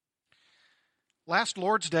Last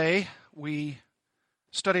Lord's Day, we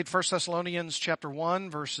studied 1 Thessalonians chapter 1,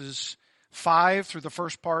 verses 5 through the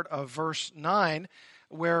first part of verse 9,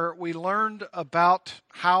 where we learned about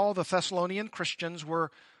how the Thessalonian Christians were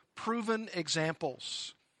proven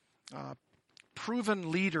examples,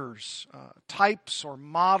 proven leaders, types or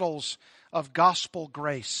models of gospel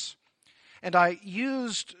grace. And I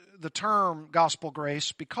used the term gospel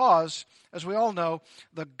grace because, as we all know,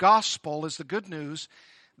 the gospel is the good news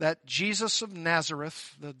that Jesus of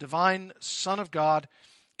Nazareth, the divine Son of God,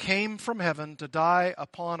 came from heaven to die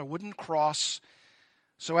upon a wooden cross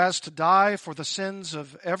so as to die for the sins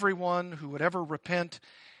of everyone who would ever repent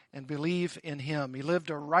and believe in him. He lived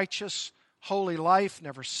a righteous, holy life,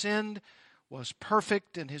 never sinned, was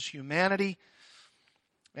perfect in his humanity.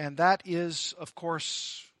 And that is, of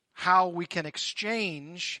course, how we can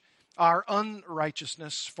exchange our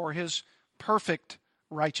unrighteousness for his perfect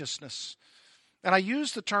righteousness. And I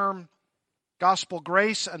use the term gospel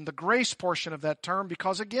grace and the grace portion of that term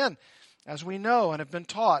because, again, as we know and have been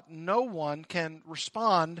taught, no one can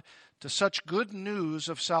respond to such good news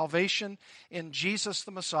of salvation in Jesus the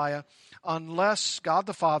Messiah unless God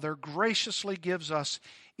the Father graciously gives us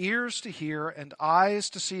ears to hear and eyes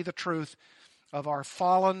to see the truth of our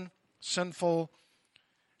fallen, sinful,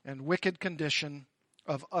 and wicked condition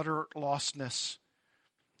of utter lostness.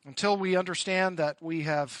 Until we understand that we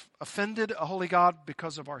have offended a holy God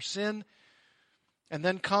because of our sin, and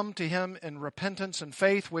then come to him in repentance and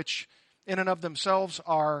faith, which in and of themselves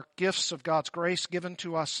are gifts of God's grace given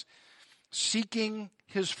to us, seeking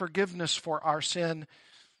his forgiveness for our sin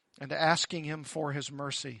and asking him for his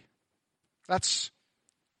mercy. That's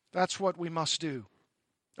what we must do.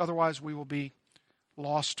 Otherwise, we will be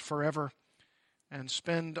lost forever and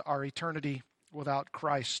spend our eternity without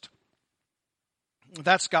Christ.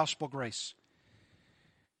 That's gospel grace.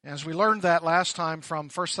 As we learned that last time from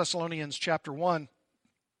 1 Thessalonians chapter 1,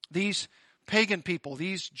 these pagan people,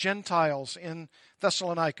 these Gentiles in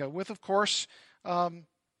Thessalonica, with, of course,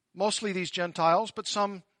 mostly these Gentiles, but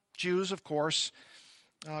some Jews, of course,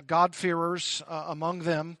 God-fearers among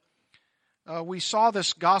them, we saw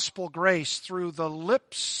this gospel grace through the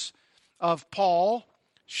lips of Paul,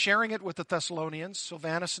 sharing it with the Thessalonians,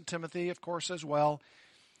 Silvanus and Timothy, of course, as well.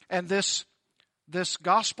 And this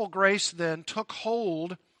gospel grace then took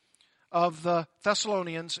hold of the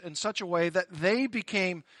Thessalonians in such a way that they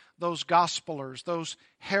became those gospelers, those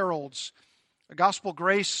heralds. The gospel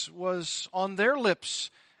grace was on their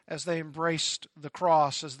lips as they embraced the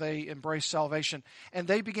cross, as they embraced salvation. And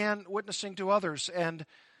they began witnessing to others, and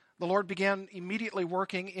the Lord began immediately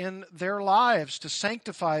working in their lives to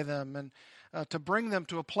sanctify them and to bring them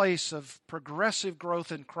to a place of progressive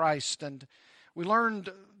growth in Christ. And we learned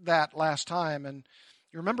that last time. And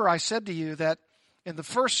you remember I said to you that in the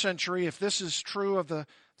first century, if this is true of the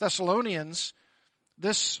Thessalonians,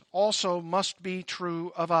 this also must be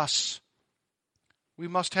true of us. We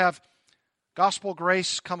must have gospel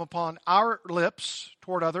grace come upon our lips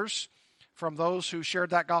toward others from those who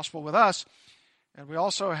shared that gospel with us. And we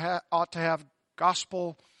also ought to have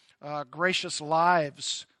gospel gracious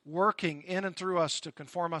lives working in and through us to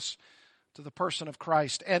conform us to the person of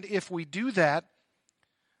Christ. And if we do that,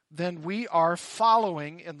 then we are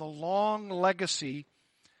following in the long legacy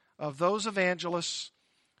of those evangelists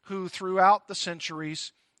who throughout the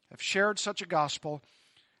centuries have shared such a gospel,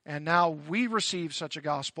 and now we receive such a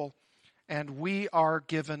gospel, and we are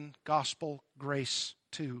given gospel grace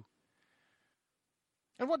too.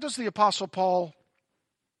 And what does the Apostle Paul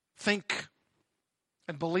think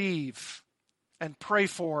and believe and pray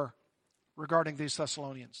for regarding these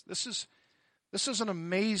Thessalonians? This is an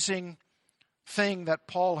amazing thing that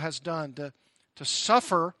Paul has done, to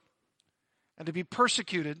suffer and to be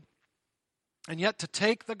persecuted, and yet to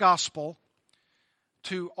take the gospel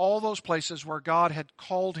to all those places where God had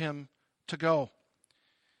called him to go.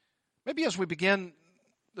 Maybe as we begin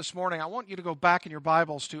this morning, I want you to go back in your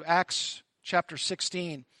Bibles to Acts chapter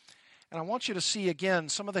 16, and I want you to see again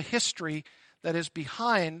some of the history that is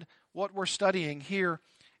behind what we're studying here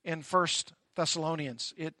in 1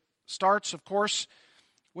 Thessalonians. It starts, of course,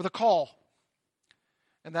 with a call.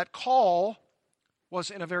 And that call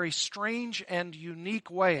was in a very strange and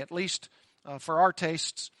unique way, at least for our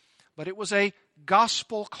tastes. But it was a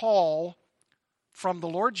gospel call from the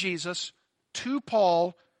Lord Jesus to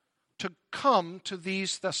Paul to come to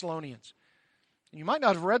these Thessalonians. And you might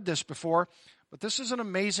not have read this before, but this is an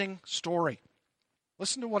amazing story.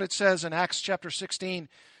 Listen to what it says in Acts chapter 16,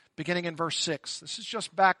 beginning in verse 6. This is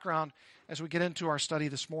just background as we get into our study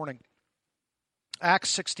this morning.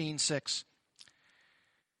 Acts 16:6.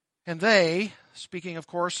 And they, speaking of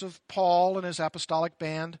course of Paul and his apostolic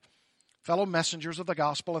band, fellow messengers of the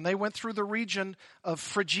gospel, and they went through the region of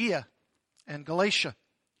Phrygia and Galatia,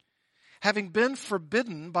 having been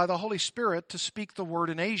forbidden by the Holy Spirit to speak the word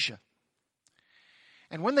in Asia.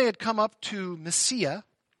 And when they had come up to Mysia,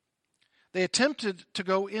 they attempted to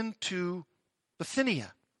go into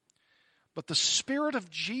Bithynia, but the Spirit of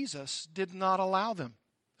Jesus did not allow them.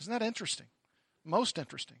 Isn't that interesting? Most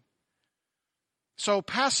interesting. So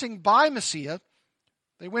passing by Mysia,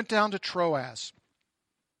 they went down to Troas.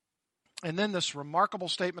 And then this remarkable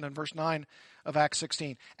statement in verse 9 of Acts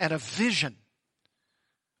 16. And a vision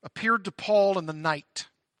appeared to Paul in the night.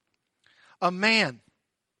 A man,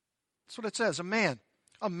 that's what it says, a man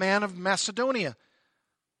of Macedonia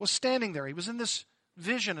was standing there. He was in this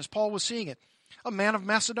vision as Paul was seeing it. A man of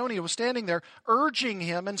Macedonia was standing there, urging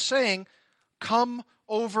him and saying, "Come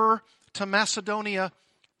over to Macedonia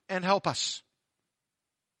and help us."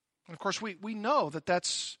 And of course, we know that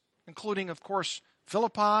that's including, of course,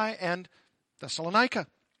 Philippi and Thessalonica.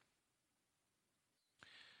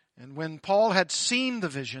 And when Paul had seen the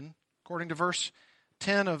vision, according to verse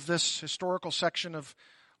 10 of this historical section of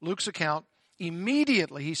Luke's account,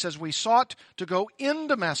 immediately, he says, we sought to go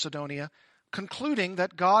into Macedonia, concluding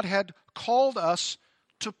that God had called us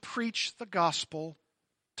to preach the gospel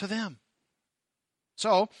to them.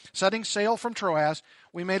 So, setting sail from Troas,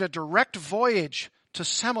 we made a direct voyage to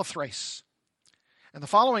Samothrace, and the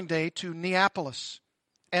following day to Neapolis,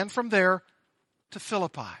 and from there to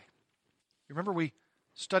Philippi. Remember, we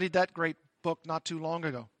studied that great book not too long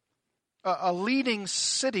ago. A leading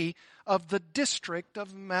city of the district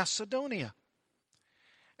of Macedonia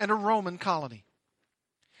and a Roman colony.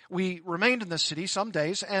 We remained in this city some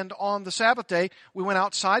days, and on the Sabbath day, we went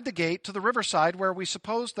outside the gate to the riverside where we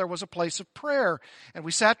supposed there was a place of prayer, and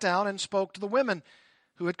we sat down and spoke to the women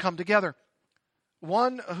who had come together.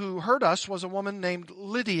 One who heard us was a woman named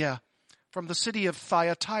Lydia from the city of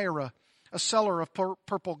Thyatira, a seller of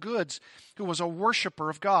purple goods, who was a worshiper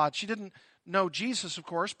of God. She didn't know Jesus, of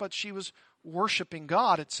course, but she was worshiping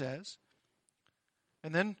God, it says.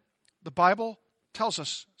 And then the Bible tells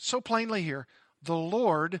us so plainly here, the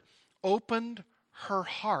Lord opened her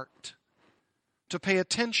heart to pay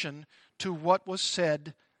attention to what was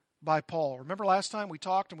said by Paul. Remember last time we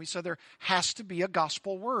talked and we said there has to be a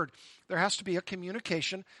gospel word. There has to be a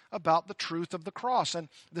communication about the truth of the cross. And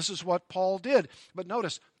this is what Paul did. But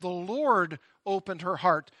notice, the Lord opened her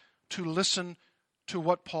heart to listen to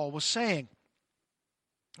what Paul was saying.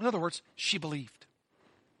 In other words, she believed.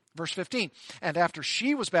 Verse 15, and after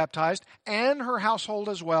she was baptized, and her household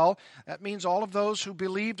as well, that means all of those who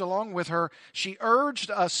believed along with her, she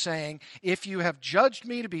urged us, saying, if you have judged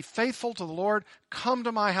me to be faithful to the Lord, come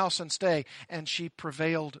to my house and stay. And she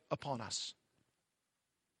prevailed upon us.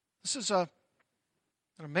 This is an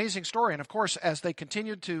amazing story. And of course, as they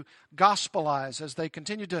continued to gospelize, as they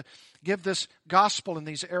continued to give this gospel in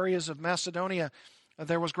these areas of Macedonia,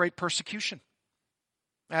 there was great persecution.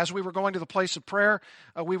 As we were going to the place of prayer,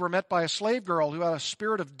 we were met by a slave girl who had a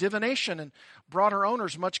spirit of divination and brought her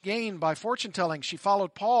owners much gain by fortune-telling. She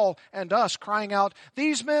followed Paul and us, crying out,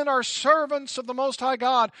 these men are servants of the Most High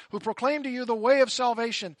God, who proclaim to you the way of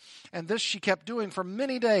salvation. And this she kept doing for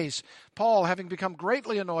many days. Paul, having become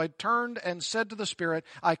greatly annoyed, turned and said to the spirit,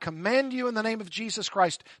 I command you in the name of Jesus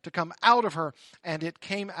Christ to come out of her. And it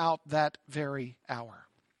came out that very hour.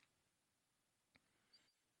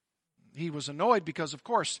 He was annoyed because, of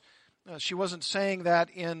course, she wasn't saying that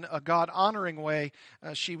in a God-honoring way.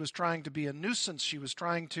 She was trying to be a nuisance. She was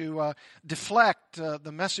trying to deflect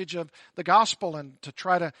the message of the gospel and to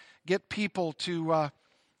try to get people to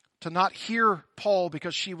not hear Paul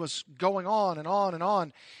because she was going on and on and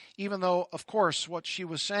on, even though, of course, what she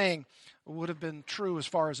was saying would have been true as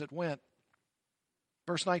far as it went.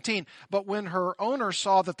 Verse 19, but when her owners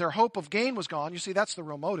saw that their hope of gain was gone, you see, that's the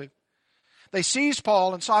real motive. They seized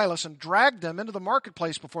Paul and Silas and dragged them into the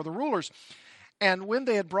marketplace before the rulers. And when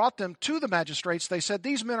they had brought them to the magistrates, they said,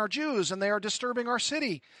 these men are Jews, and they are disturbing our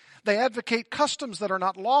city. They advocate customs that are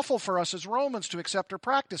not lawful for us as Romans to accept or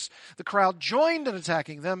practice. The crowd joined in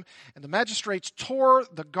attacking them, and the magistrates tore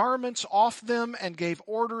the garments off them and gave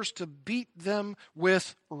orders to beat them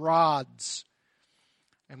with rods.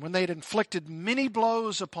 And when they had inflicted many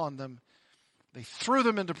blows upon them, they threw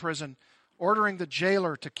them into prison, ordering the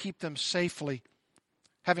jailer to keep them safely.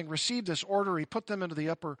 Having received this order, he put them into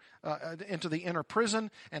the inner prison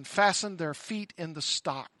and fastened their feet in the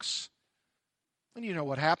stocks. And you know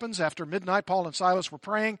what happens. After midnight, Paul and Silas were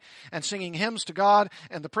praying and singing hymns to God,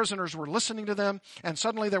 and the prisoners were listening to them. And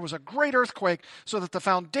suddenly there was a great earthquake, so that the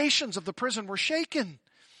foundations of the prison were shaken.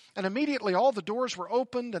 And immediately all the doors were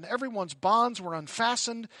opened, and everyone's bonds were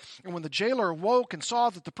unfastened. And when the jailer awoke and saw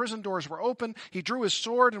that the prison doors were open, he drew his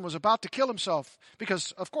sword and was about to kill himself.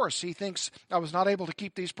 Because, of course, he thinks, I was not able to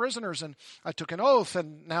keep these prisoners, and I took an oath,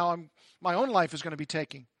 and now my own life is going to be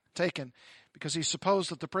taken. Because he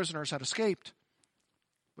supposed that the prisoners had escaped.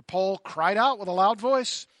 But Paul cried out with a loud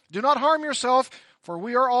voice, "Do not harm yourself, for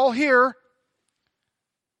we are all here."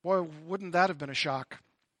 Boy, wouldn't that have been a shock?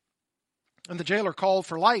 And the jailer called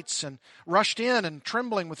for lights and rushed in, and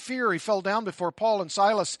trembling with fear, he fell down before Paul and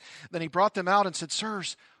Silas. Then he brought them out and said,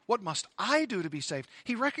 "Sirs, what must I do to be saved?"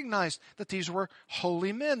 He recognized that these were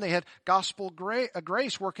holy men. They had gospel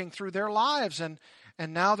grace working through their lives, and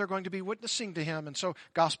now they're going to be witnessing to him. And so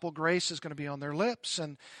gospel grace is going to be on their lips.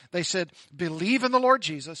 And they said, "Believe in the Lord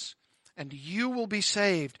Jesus, and you will be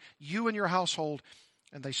saved, you and your household."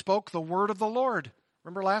 And they spoke the word of the Lord.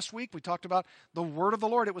 Remember last week we talked about the word of the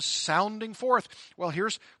Lord. It was sounding forth. Well,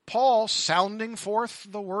 here's Paul sounding forth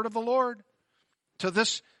the word of the Lord to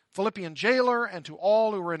this Philippian jailer and to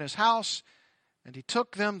all who were in his house. And he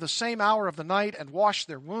took them the same hour of the night and washed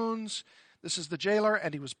their wounds. This is the jailer,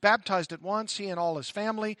 and he was baptized at once, he and all his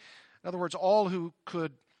family. In other words, all who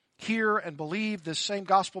could hear and believe this same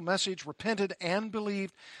gospel message repented and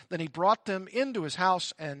believed. Then he brought them into his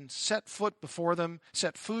house and set food before them,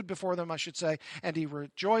 and he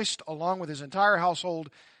rejoiced along with his entire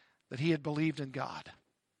household that he had believed in God.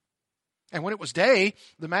 And when it was day,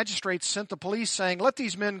 the magistrates sent the police, saying, "Let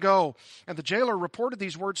these men go." And the jailer reported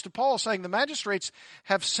these words to Paul, saying, "The magistrates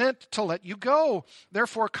have sent to let you go.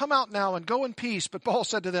 Therefore come out now and go in peace." But Paul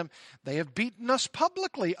said to them, "They have beaten us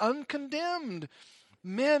publicly, uncondemned,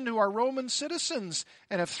 men who are Roman citizens,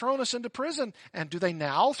 and have thrown us into prison. And do they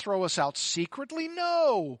now throw us out secretly?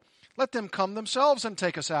 No. Let them come themselves and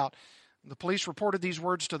take us out." The police reported these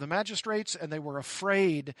words to the magistrates, and they were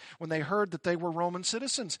afraid when they heard that they were Roman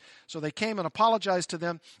citizens. So they came and apologized to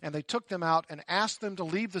them, and they took them out and asked them to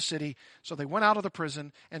leave the city. So they went out of the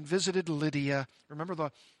prison and visited Lydia. Remember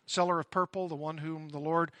the seller of purple, the one whom the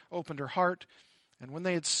Lord opened her heart? And when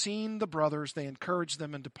they had seen the brothers, they encouraged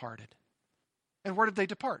them and departed. And where did they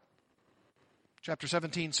depart? Chapter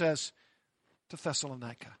 17 says, to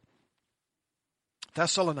Thessalonica.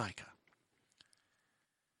 Thessalonica.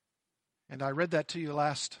 And I read that to you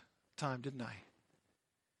last time, didn't I?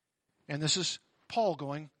 And this is Paul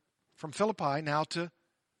going from Philippi now to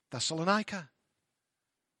Thessalonica.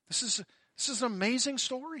 This is an amazing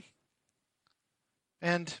story.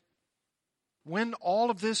 And when all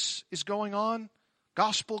of this is going on,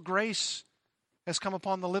 gospel grace has come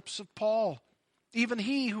upon the lips of Paul. Even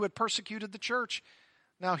he who had persecuted the church.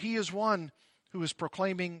 Now he is one who is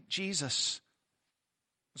proclaiming Jesus.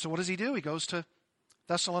 So what does he do? He goes to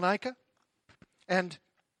Thessalonica. And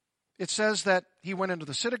it says that he went into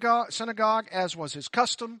the synagogue as was his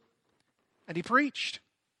custom. And he preached.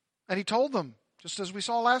 And he told them, just as we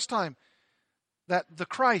saw last time, that the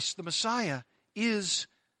Christ, the Messiah, is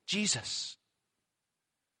Jesus.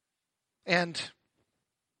 And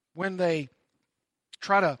when they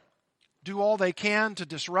try to do all they can to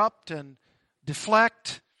disrupt and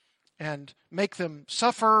deflect and make them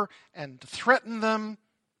suffer and threaten them,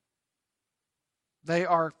 they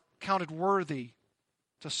are counted worthy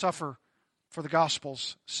to suffer for the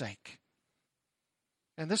gospel's sake.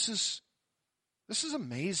 And this is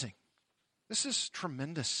amazing. This is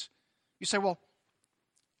tremendous. You say, well,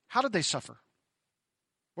 how did they suffer?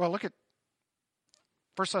 Well, look at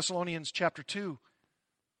 1 Thessalonians chapter 2,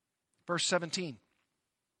 verse 17.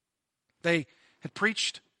 They had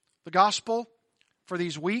preached the gospel for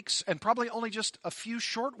these weeks, and probably only just a few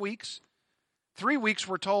short weeks. 3 weeks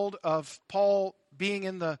we're told of Paul being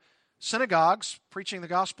in the synagogues, preaching the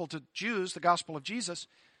gospel to Jews, the gospel of Jesus.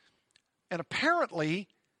 And apparently,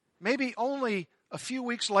 maybe only a few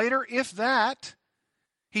weeks later, if that,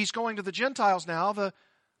 he's going to the Gentiles now, the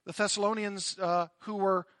Thessalonians who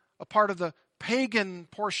were a part of the pagan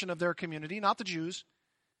portion of their community, not the Jews.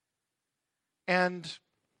 And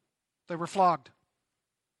they were flogged.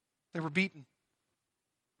 They were beaten.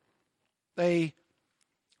 They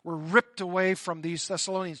were ripped away from these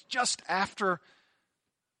Thessalonians just after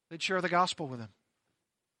they'd share the gospel with them.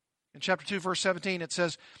 In chapter 2, verse 17, it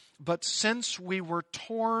says, "But since we were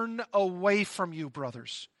torn away from you,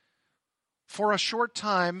 brothers, for a short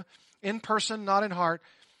time, in person, not in heart,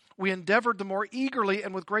 we endeavored the more eagerly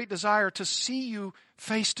and with great desire to see you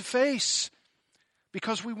face to face,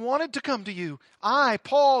 because we wanted to come to you. I,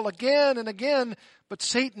 Paul, again and again, but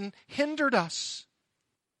Satan hindered us."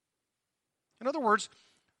 In other words,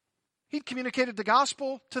 he'd communicated the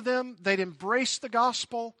gospel to them. They'd embraced the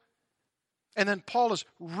gospel. And then Paul is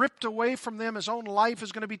ripped away from them. His own life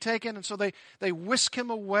is going to be taken. And so they whisk him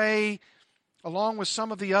away along with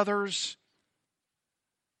some of the others.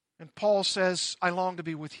 And Paul says, I long to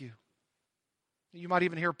be with you. You might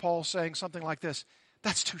even hear Paul saying something like this,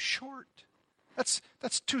 that's too short.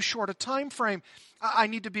 That's too short a time frame. I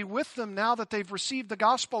need to be with them now that they've received the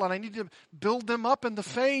gospel, and I need to build them up in the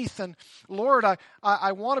faith. And Lord,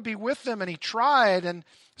 I want to be with them. And he tried, and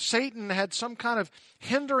Satan had some kind of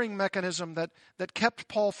hindering mechanism that kept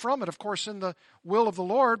Paul from it, of course, in the will of the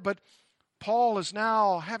Lord. But Paul is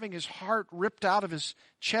now having his heart ripped out of his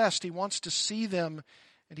chest. He wants to see them.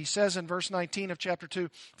 And he says in verse 19 of chapter 2,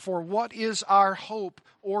 for what is our hope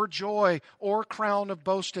or joy or crown of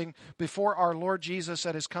boasting before our Lord Jesus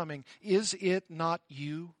at his coming? Is it not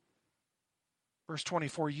you? Verse 20,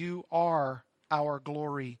 for you are our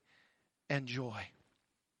glory and joy.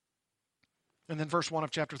 And then verse 1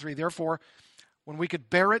 of chapter 3, therefore, when we could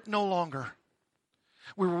bear it no longer,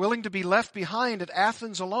 we were willing to be left behind at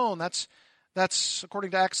Athens alone. That's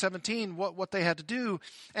according to Acts 17, what they had to do.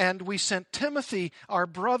 And we sent Timothy, our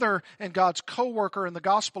brother and God's co-worker in the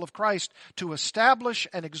gospel of Christ, to establish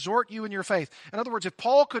and exhort you in your faith. In other words, if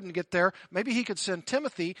Paul couldn't get there, maybe he could send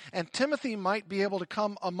Timothy, and Timothy might be able to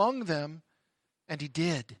come among them, and he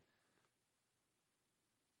did.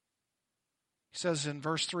 He says in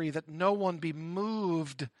verse 3 that no one be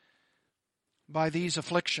moved by these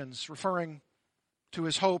afflictions, referring to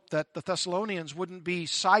his hope that the Thessalonians wouldn't be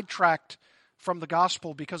sidetracked from the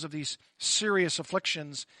gospel because of these serious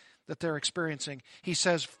afflictions that they're experiencing. He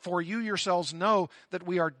says, for you yourselves know that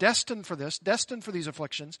we are destined for these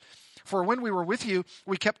afflictions. For when we were with you,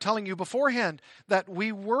 we kept telling you beforehand that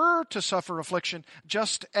we were to suffer affliction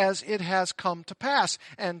just as it has come to pass,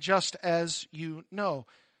 and just as you know.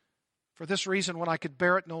 For this reason, when I could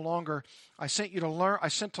bear it no longer, I sent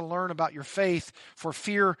to learn about your faith, for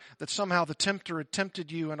fear that somehow the tempter had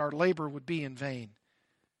tempted you and our labor would be in vain.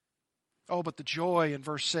 Oh, but the joy in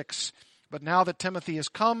verse 6. But now that Timothy has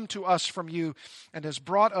come to us from you and has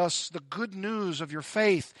brought us the good news of your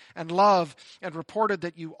faith and love, and reported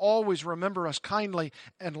that you always remember us kindly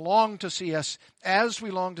and long to see us as we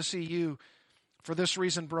long to see you. For this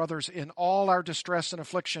reason, brothers, in all our distress and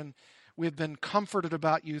affliction, we have been comforted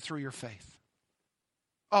about you through your faith.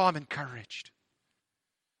 Oh, I'm encouraged.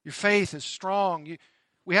 Your faith is strong.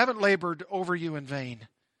 We haven't labored over you in vain.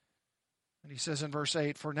 And he says in verse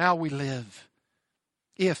 8, for now we live,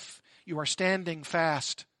 if you are standing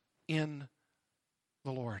fast in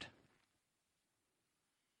the Lord.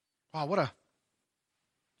 Wow, what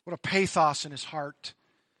a pathos in his heart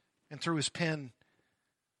and through his pen.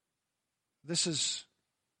 This is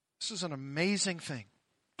an amazing thing.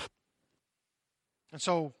 And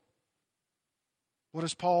so, what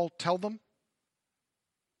does Paul tell them?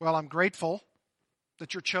 Well, I'm grateful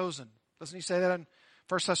that you're chosen. Doesn't he say that in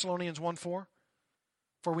 1 Thessalonians 1:4?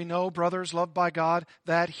 For we know, brothers, loved by God,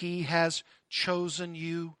 that he has chosen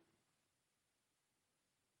you.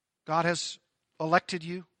 God has elected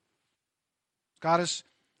you. God has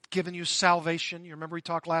given you salvation. You remember we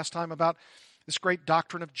talked last time about this great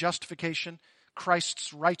doctrine of justification,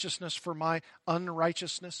 Christ's righteousness for my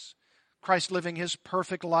unrighteousness. Christ living his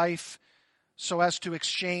perfect life so as to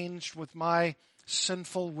exchange with my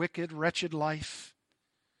sinful, wicked, wretched life.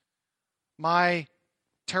 My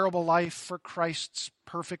terrible life for Christ's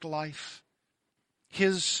perfect life.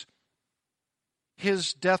 His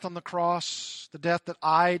death on the cross, the death that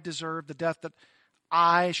I deserve, the death that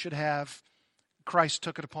I should have, Christ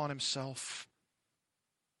took it upon himself.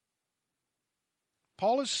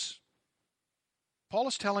 Paul is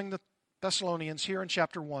telling the Thessalonians here in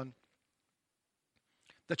chapter 1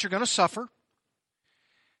 that you're going to suffer,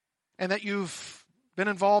 and that you've been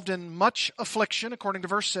involved in much affliction, according to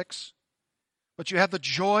verse 6, but you have the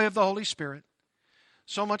joy of the Holy Spirit,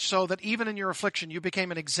 so much so that even in your affliction you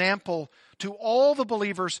became an example to all the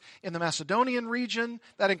believers in the Macedonian region.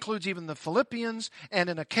 That includes even the Philippians, and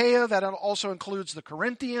in Achaia, that also includes the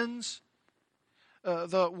Corinthians.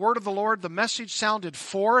 The word of the Lord, the message sounded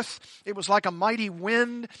forth. It was like a mighty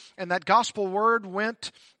wind, and that gospel word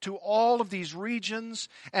went to all of these regions,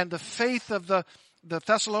 and the faith of the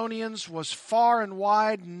Thessalonians was far and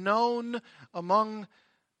wide known among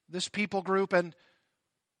this people group, and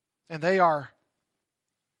they are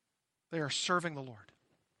serving the Lord.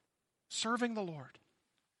 Serving the Lord.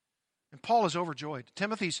 And Paul is overjoyed.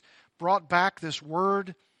 Timothy's brought back this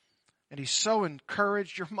word, and he's so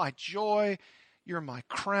encouraged. You're my joy. You're my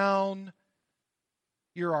crown.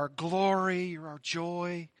 You're our glory. You're our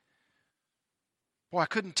joy. Boy, I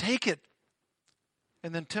couldn't take it.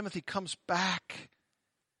 And then Timothy comes back,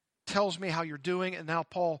 tells me how you're doing, and now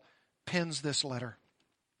Paul pens this letter.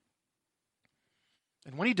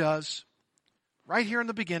 And when he does, right here in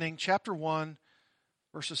the beginning, chapter 1,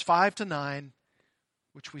 verses 5 to 9,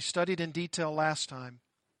 which we studied in detail last time,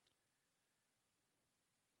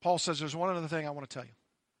 Paul says, there's one other thing I want to tell you.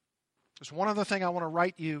 There's one other thing I want to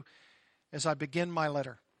write you as I begin my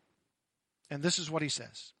letter. And this is what he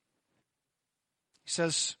says. He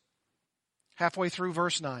says, halfway through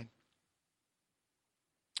verse 9,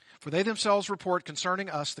 "For they themselves report concerning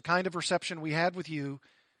us the kind of reception we had with you,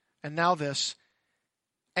 and now this,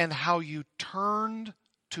 and how you turned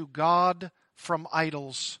to God from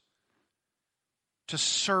idols to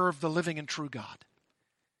serve the living and true God,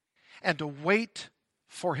 and to wait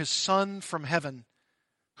for his Son from heaven,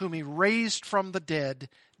 whom he raised from the dead,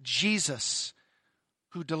 Jesus,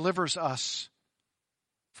 who delivers us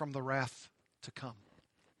from the wrath to come."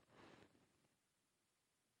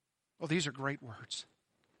 Well, these are great words.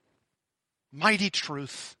 Mighty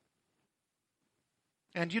truth.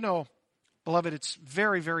 And you know, beloved, it's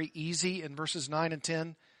very, very easy in verses 9 and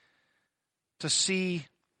 10 to see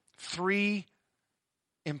three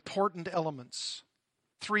important elements,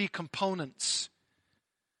 three components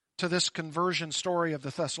to this conversion story of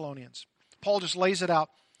the Thessalonians. Paul just lays it out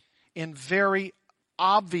in very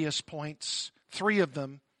obvious points, three of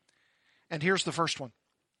them. And here's the first one.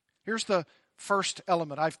 Here's the first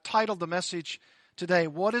element. I've titled the message today,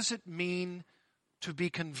 "What does it mean to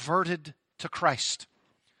be converted to Christ?"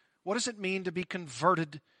 What does it mean to be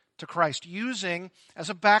converted to Christ? Using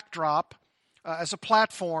as a backdrop, as a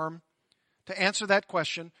platform to answer that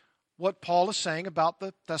question, what Paul is saying about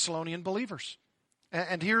the Thessalonian believers.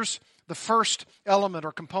 And here's the first element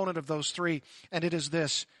or component of those three, and it is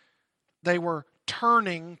this: they were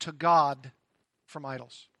turning to God from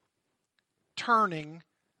idols. Turning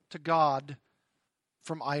to God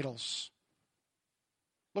from idols.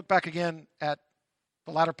 Look back again at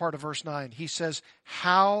the latter part of verse 9. He says,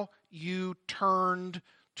 "How you turned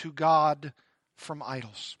to God from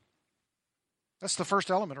idols." That's the first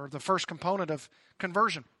element or the first component of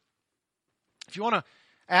conversion. If you want to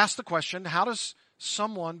ask the question, how does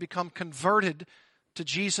someone become converted to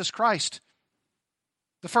Jesus Christ?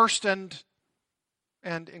 The first and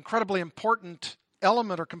incredibly important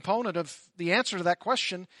element or component of the answer to that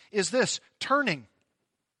question is this: turning.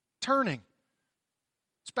 Turning.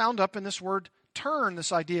 It's bound up in this word turn,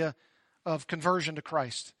 this idea of conversion to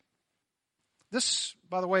Christ. This,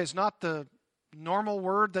 by the way, is not the normal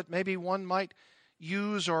word that maybe one might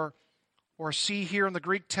use or see here in the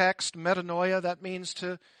Greek text, metanoia. That means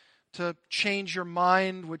to change your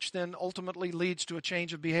mind, which then ultimately leads to a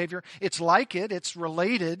change of behavior. It's like it. It's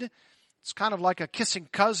related. It's kind of like a kissing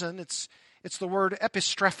cousin. It's the word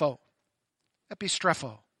epistrepho.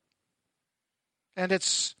 Epistrepho. And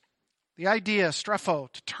it's the idea,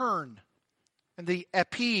 strepho, to turn. And the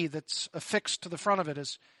epi that's affixed to the front of it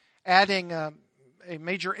is adding a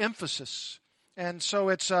major emphasis. And so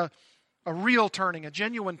it's a real turning, a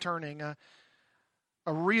genuine turning, a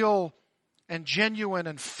real and genuine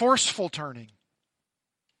and forceful turning.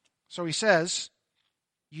 So he says,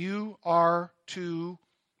 you are to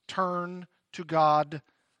turn to God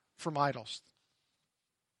from idols.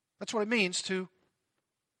 That's what it means to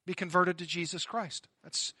be converted to Jesus Christ.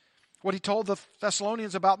 That's what he told the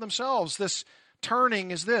Thessalonians about themselves. This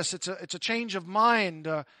turning is this. It's a change of mind,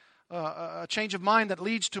 a change of mind that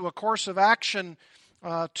leads to a course of action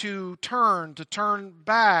to turn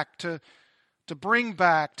back, to bring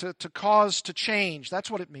back, to cause to change. That's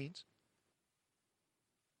what it means.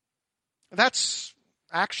 That's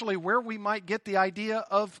actually where we might get the idea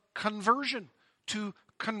of conversion, to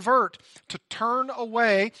convert, to turn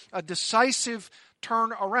away, a decisive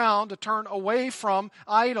turn around, to turn away from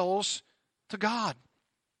idols to God.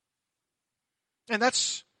 And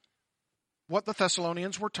that's what the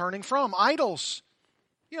Thessalonians were turning from, idols.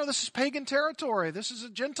 You know, this is pagan territory. This is a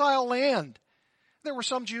Gentile land. There were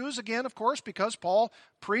some Jews, again, of course, because Paul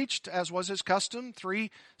preached, as was his custom,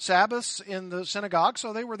 3 Sabbaths in the synagogue,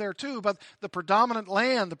 so they were there too. But the predominant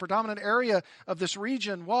land, the predominant area of this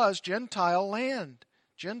region was Gentile land,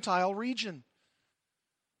 Gentile region.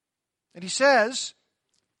 And he says,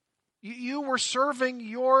 you were serving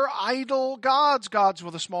your idol gods, gods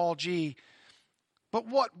with a small g. But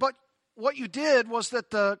what you did was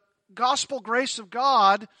that the gospel grace of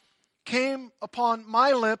God came upon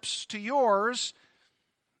my lips to yours,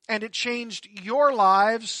 and it changed your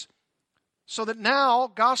lives so that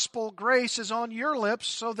now gospel grace is on your lips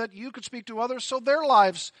so that you could speak to others so their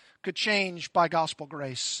lives could change by gospel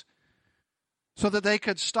grace, so that they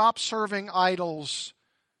could stop serving idols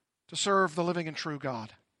to serve the living and true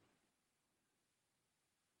God.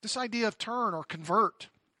 This idea of turn or convert,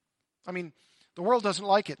 I mean, the world doesn't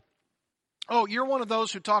like it. Oh, you're one of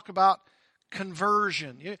those who talk about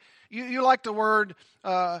conversion. You like the word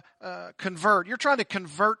convert. You're trying to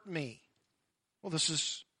convert me. Well, this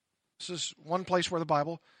is one place where the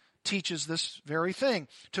Bible teaches this very thing.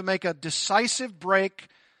 To make a decisive break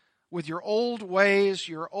with your old ways,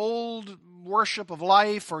 your old worship of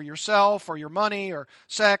life or yourself or your money or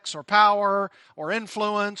sex or power or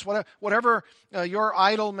influence, whatever your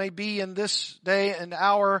idol may be in this day and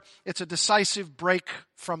hour, it's a decisive break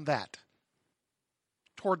from that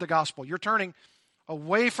toward the gospel. You're turning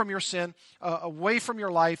away from your sin, away from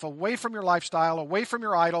your life, away from your lifestyle, away from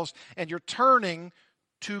your idols, and you're turning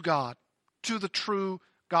to God, to the true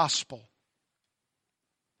gospel.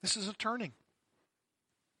 This is a turning.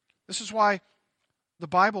 This is why the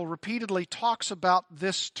Bible repeatedly talks about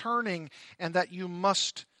this turning and that you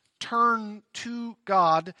must turn to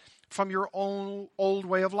God from your own old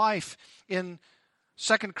way of life. In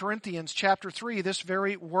 2 Corinthians chapter 3, this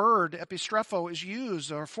very word, epistrepho, is used,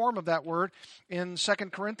 or a form of that word, in 2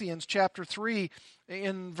 Corinthians chapter 3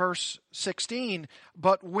 in verse 16.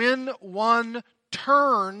 But when one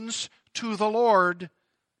turns to the Lord,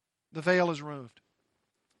 the veil is removed.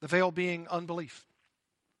 The veil being unbelief.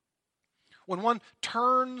 When one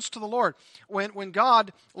turns to the Lord, when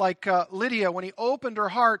God, like Lydia, when he opened her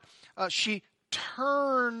heart, she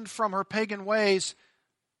turned from her pagan ways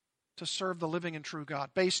to serve the living and true God,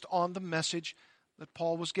 based on the message that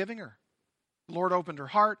Paul was giving her. The Lord opened her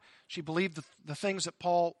heart. She believed the things that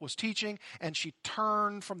Paul was teaching, and she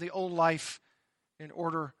turned from the old life in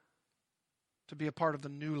order to be a part of the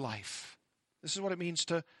new life. This is what it means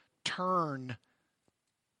to turn.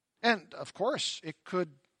 And, of course, it could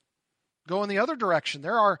go in the other direction.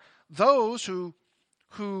 There are those who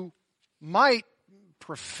might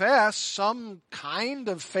profess some kind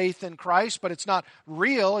of faith in Christ, but it's not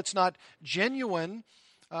real, it's not genuine.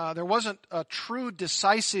 There wasn't a true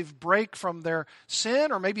decisive break from their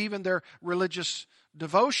sin or maybe even their religious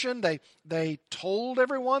devotion. They told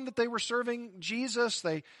everyone that they were serving Jesus.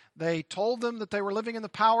 They told them that they were living in the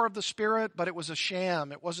power of the Spirit, but it was a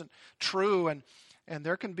sham. It wasn't true. And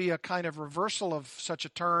there can be a kind of reversal of such a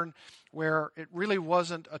turn where it really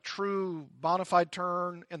wasn't a true bona fide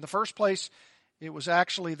turn in the first place. It was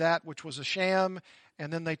actually that which was a sham,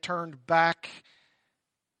 and then they turned back,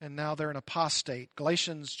 and now they're an apostate.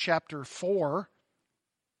 Galatians chapter 4,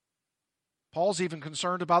 Paul's even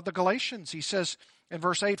concerned about the Galatians. He says in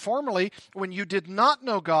verse 8, formerly, when you did not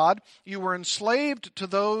know God, you were enslaved to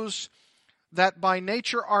those that by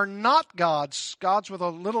nature are not gods with a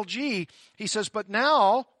little g. He says, but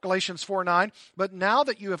now, Galatians 4:9, but now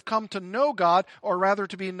that you have come to know God, or rather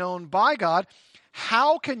to be known by God,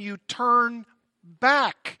 how can you turn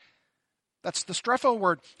back? That's the strepho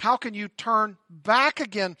word. How can you turn back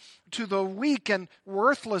again to the weak and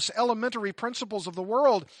worthless elementary principles of the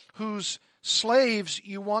world whose slaves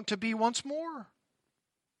you want to be once more?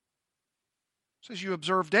 It says you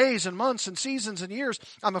observe days and months and seasons and years.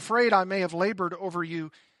 I'm afraid I may have labored over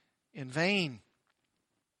you in vain.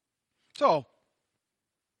 So,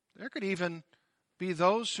 there could even be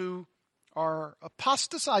those who are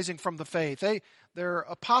apostatizing from the faith. They're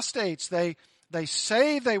apostates. They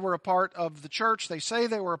say they were a part of the church. They say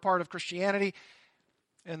they were a part of Christianity,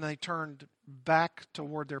 and they turned back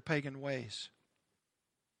toward their pagan ways.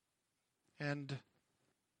 And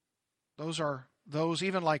those are those,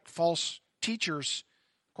 even like false teachers,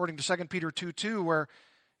 according to 2 Peter 2:2, where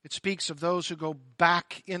it speaks of those who go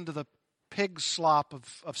back into the pig slop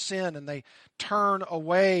of sin, and they turn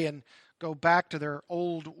away and go back to their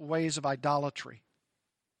old ways of idolatry.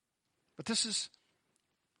 But this is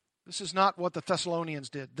not what the Thessalonians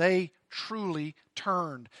did. They truly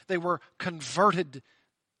turned. They were converted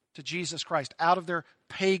to Jesus Christ out of their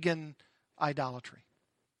pagan idolatry.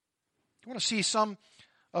 You want to see some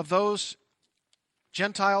of those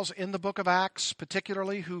Gentiles in the book of Acts,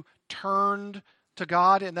 particularly, who turned to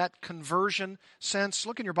God in that conversion sense?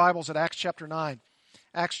 Look in your Bibles at Acts chapter 9.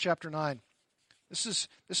 Acts chapter 9. This is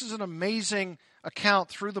an amazing account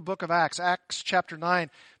through the book of Acts. Acts chapter 9,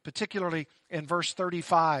 particularly in verse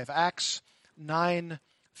 35. Acts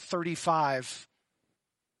 9:35.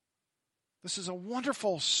 This is a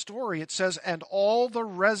wonderful story. It says, and all the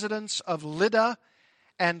residents of Lydda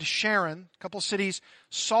and Sharon, a couple cities,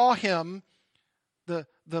 saw him,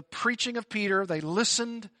 the preaching of Peter. They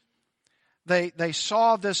listened. They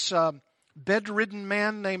saw this bedridden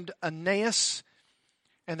man named Aeneas,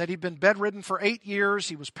 and that he'd been bedridden for 8 years.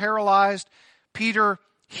 He was paralyzed. Peter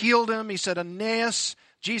healed him. He said, Aeneas,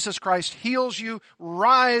 Jesus Christ heals you.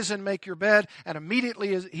 Rise and make your bed. And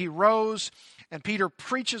immediately he rose, and Peter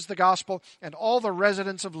preaches the gospel, and all the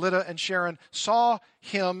residents of Lydda and Sharon saw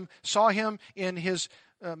him in his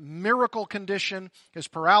miracle condition. His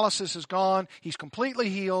paralysis is gone. He's completely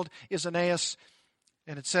healed, is Aeneas.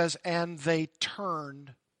 And it says, and they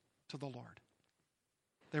turned to the Lord.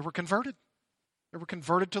 They were converted. They were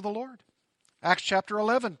converted to the Lord. Acts chapter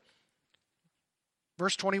 11,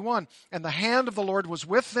 verse 21. And the hand of the Lord was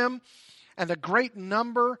with them, and a great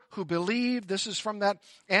number who believed. This is from that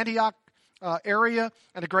Antioch area.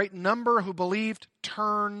 And a great number who believed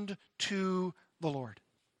turned to the Lord.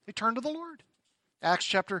 They turned to the Lord. Acts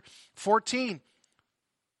chapter 14,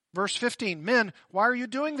 verse 15. Men, why are you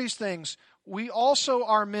doing these things? We also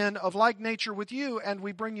are men of like nature with you, and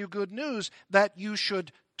we bring you good news that you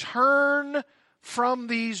should turn from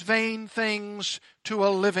these vain things to a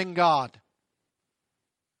living God.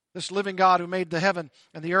 This living God who made the heaven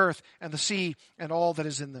and the earth and the sea and all that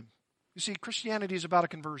is in them. You see, Christianity is about a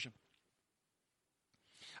conversion.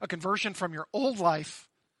 A conversion from your old life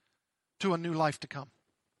to a new life to come.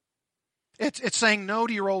 It's saying no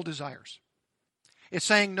to your old desires. It's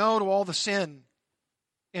saying no to all the sin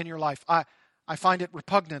in your life. I find it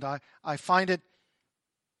repugnant. I find it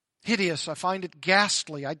hideous. I find it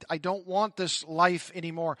ghastly. I don't want this life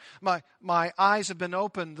anymore. My eyes have been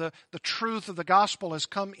opened. The truth of the gospel has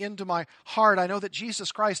come into my heart. I know that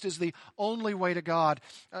Jesus Christ is the only way to God.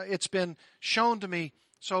 It's been shown to me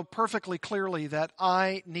so perfectly clearly that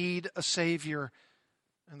I need a Savior.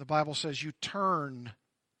 And the Bible says you turn.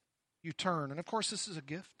 You turn. And of course, this is a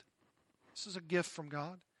gift. This is a gift from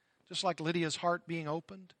God. Just like Lydia's heart being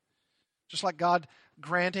opened. Just like God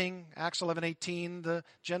granting, Acts 11:18, the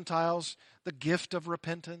Gentiles the gift of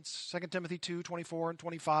repentance. 2 Timothy 2:24 and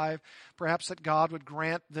 25. Perhaps that God would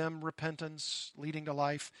grant them repentance leading to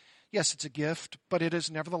life. Yes, it's a gift, but it is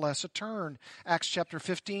nevertheless a turn. Acts chapter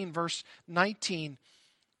 15, verse 19.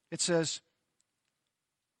 It says,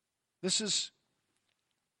 this is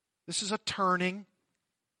a turning.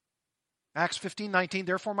 Acts 15:19,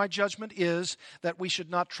 therefore my judgment is that we should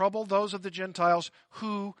not trouble those of the Gentiles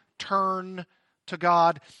who turn to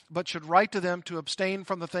God, but should write to them to abstain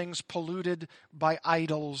from the things polluted by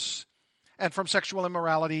idols, and from sexual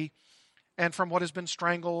immorality, and from what has been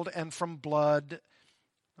strangled, and from blood.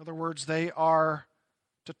 In other words, they are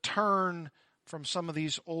to turn from some of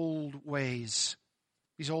these old ways,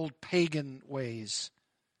 these old pagan ways.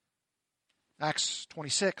 Acts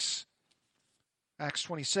 26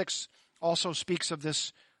 also speaks of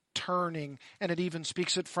this turning, and it even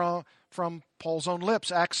speaks it from Paul's own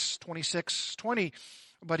lips. Acts 26:20.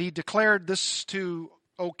 But he declared this to,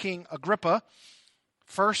 O King Agrippa,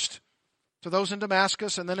 first to those in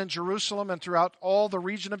Damascus, and then in Jerusalem, and throughout all the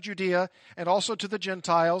region of Judea, and also to the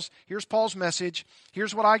Gentiles. Here's Paul's message.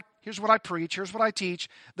 Here's what I preach. Here's what I teach,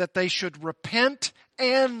 that they should repent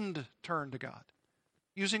and turn to God.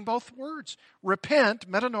 Using both words.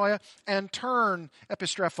 Repent, metanoia, and turn,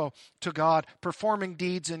 epistrepho, to God, performing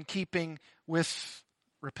deeds in keeping with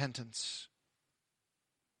repentance.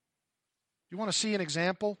 You want to see an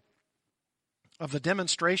example of the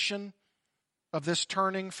demonstration of this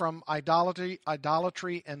turning from idolatry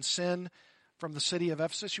and sin from the city of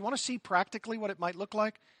Ephesus? You want to see practically what it might look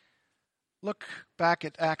like? Look back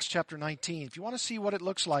at Acts chapter 19. If you want to see what it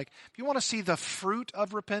looks like, if you want to see the fruit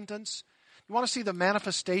of repentance, you want to see the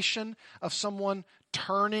manifestation of someone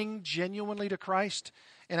turning genuinely to Christ?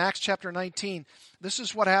 In Acts chapter 19, this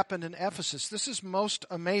is what happened in Ephesus. This is most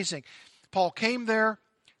amazing. Paul came there.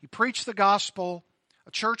 He preached the gospel.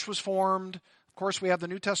 A church was formed. Of course, we have the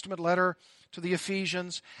New Testament letter to the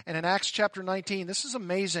Ephesians. And in Acts chapter 19, this is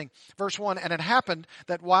amazing. Verse 1, and it happened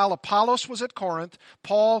that while Apollos was at Corinth,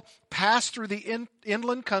 Paul passed through the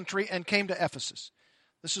inland country and came to Ephesus.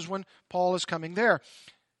 This is when Paul is coming there.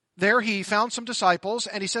 There he found some disciples,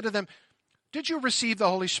 and he said to them, did you receive the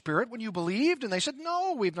Holy Spirit when you believed? And they said,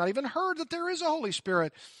 no, we've not even heard that there is a Holy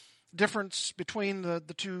Spirit. Difference between the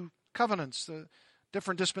two covenants, the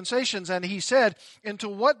different dispensations. And he said, into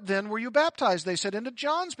what then were you baptized? They said, into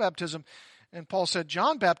John's baptism. And Paul said,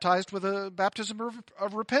 John baptized with a baptism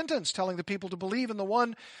of repentance, telling the people to believe in the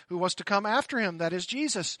one who was to come after him, that is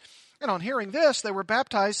Jesus. And on hearing this, they were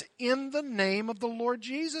baptized in the name of the Lord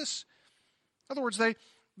Jesus. In other words,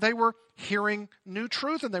 they were hearing new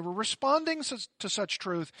truth, and they were responding to such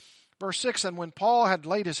truth. Verse 6, and when Paul had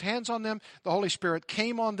laid his hands on them, the Holy Spirit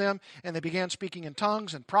came on them, and they began speaking in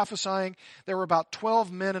tongues and prophesying. There were about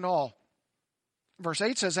 12 men in all. Verse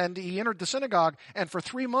 8 says, and he entered the synagogue, and for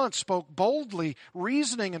 3 months spoke boldly,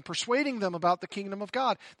 reasoning and persuading them about the kingdom of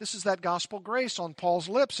God. This is that gospel grace on Paul's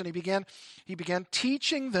lips, and he began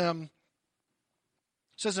teaching them.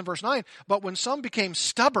 It says in verse 9, but when some became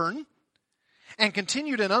stubborn and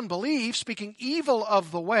continued in unbelief, speaking evil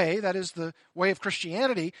of the way, that is the way of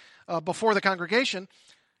Christianity, before the congregation,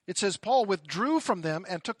 It says, Paul withdrew from them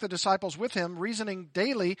and took the disciples with him, reasoning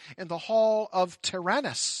daily in the hall of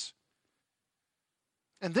Tyrannus.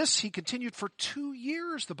 And this he continued for 2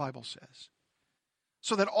 years, the Bible says,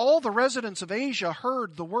 so that all the residents of Asia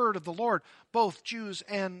heard the word of the Lord, both Jews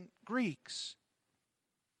and Greeks.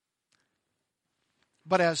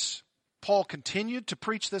 But as Paul continued to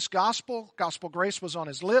preach this gospel grace was on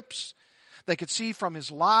his lips. They could see from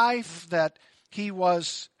his life that he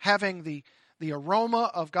was having the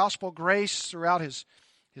aroma of gospel grace throughout his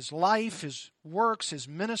life, his works, his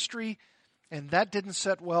ministry, and that didn't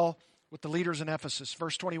set well with the leaders in Ephesus.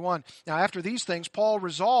 Verse 21, now after these things, Paul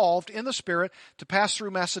resolved in the Spirit to pass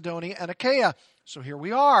through Macedonia and Achaia. So here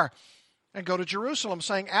we are, and go to Jerusalem,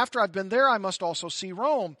 saying, after I've been there, I must also see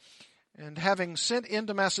Rome. And having sent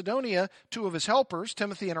into Macedonia 2 of his helpers,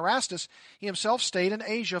 Timothy and Erastus, he himself stayed in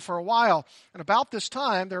Asia for a while. And about this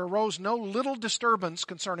time there arose no little disturbance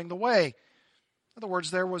concerning the way. In other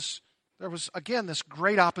words, there was again this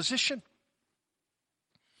great opposition.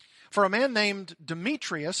 For a man named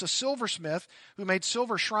Demetrius, a silversmith, who made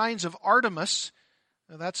silver shrines of Artemis,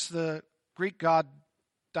 that's the Greek god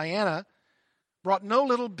Diana, brought no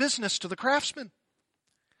little business to the craftsmen.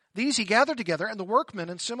 These he gathered together, and the workmen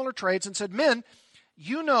in similar trades, and said, men,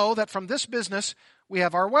 you know that from this business we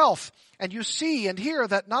have our wealth. And you see and hear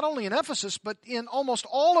that not only in Ephesus, but in almost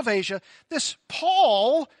all of Asia, this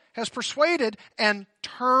Paul has persuaded and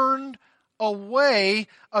turned away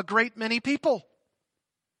a great many people.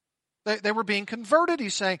 They were being converted,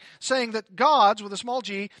 he's saying that gods, with a small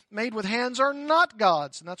g, made with hands are not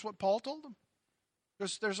gods. And that's what Paul told them.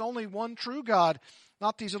 There's only one true God,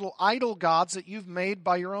 not these little idol gods that you've made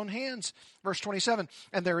by your own hands. Verse 27,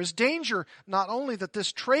 and there is danger, not only that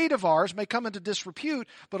this trade of ours may come into disrepute,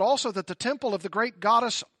 but also that the temple of the great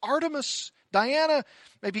goddess Artemis, Diana,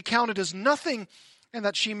 may be counted as nothing, and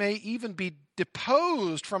that she may even be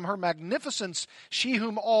deposed from her magnificence, she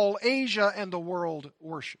whom all Asia and the world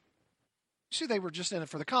worship. See, they were just in it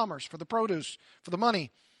for the commerce, for the produce, for the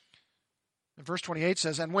money. And verse 28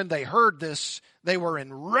 says, and when they heard this, they were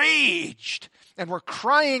enraged and were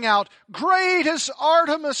crying out, great is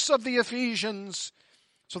Artemis of the Ephesians.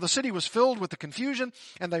 So the city was filled with the confusion,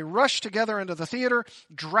 and they rushed together into the theater,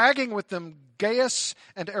 dragging with them Gaius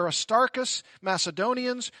and Aristarchus,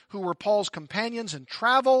 Macedonians, who were Paul's companions in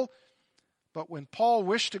travel. But when Paul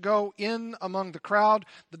wished to go in among the crowd,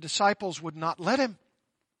 the disciples would not let him.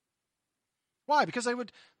 Why? Because they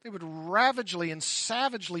would ravagely and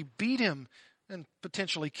savagely beat him and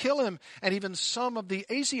potentially kill him. And even some of the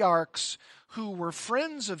Asiarchs who were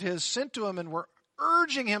friends of his sent to him and were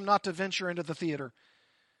urging him not to venture into the theater.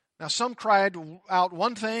 Now some cried out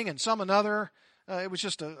one thing and some another. It was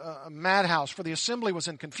just a madhouse, for the assembly was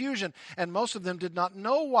in confusion, and most of them did not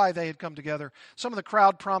know why they had come together. Some of the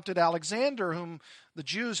crowd prompted Alexander, whom the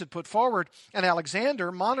Jews had put forward, and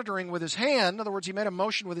Alexander, monitoring with his hand, in other words, he made a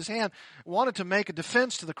motion with his hand, wanted to make a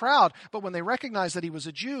defense to the crowd. But when they recognized that he was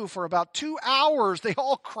a Jew, for about 2 hours, they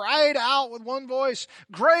all cried out with one voice,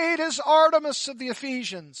 great is Artemis of the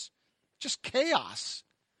Ephesians. Just chaos.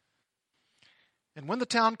 And when the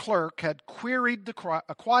town clerk had quieted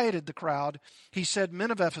the crowd, he said,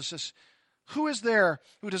 men of Ephesus, who is there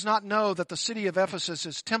who does not know that the city of Ephesus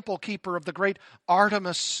is temple keeper of the great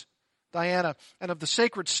Artemis, Diana, and of the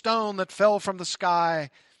sacred stone that fell from the sky?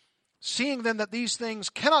 Seeing then that these things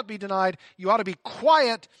cannot be denied, you ought to be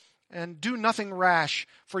quiet and do nothing rash,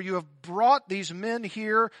 for you have brought these men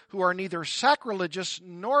here who are neither sacrilegious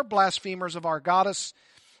nor blasphemers of our goddess.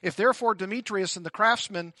 If therefore Demetrius and the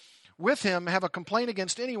craftsmen with him have a complaint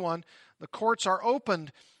against anyone, the courts are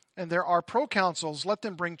opened, and there are proconsuls. Let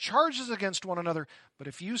them bring charges against one another. But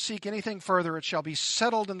if you seek anything further, it shall be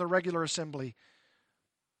settled in the regular assembly.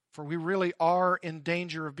 For we really are in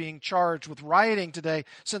danger of being charged with rioting today,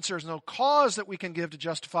 since there's no cause that we can give to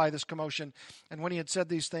justify this commotion. And when he had said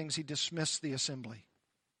these things, he dismissed the assembly.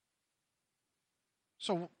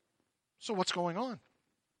 So what's going on?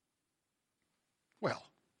 Well,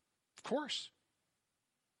 of course,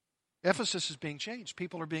 Ephesus is being changed.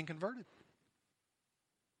 People are being converted.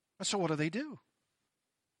 And so what do?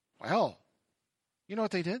 Well, you know what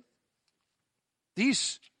they did?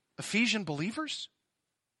 These Ephesian believers,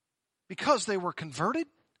 because they were converted,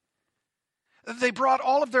 they brought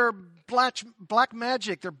all of their black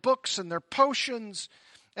magic, their books and their potions,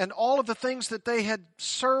 and all of the things that they had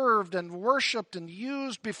served and worshipped and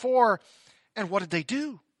used before. And what did they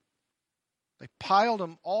do? They piled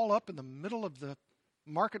them all up in the middle of the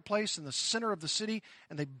marketplace in the center of the city,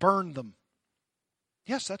 and they burned them.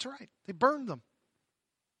 Yes, that's right. They burned them.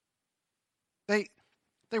 They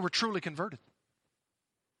were truly converted.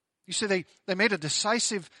 You see, they made a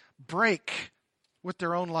decisive break with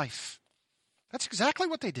their own life. That's exactly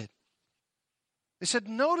what they did. They said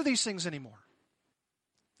no to these things anymore.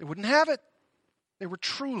 They wouldn't have it. They were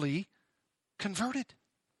truly converted.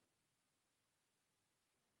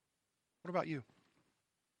 What about you?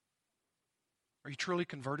 Are you truly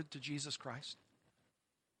converted to Jesus Christ?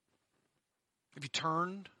 Have you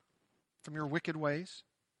turned from your wicked ways?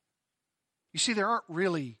 You see, there aren't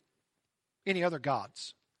really any other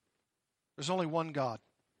gods. There's only one God,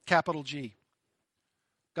 capital G.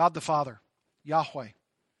 God the Father, Yahweh,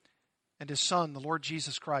 and His Son, the Lord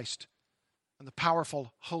Jesus Christ, and the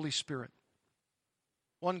powerful Holy Spirit.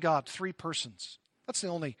 One God, three persons. That's the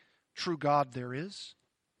only true God there is.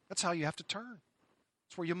 That's how you have to turn.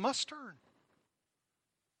 That's where you must turn.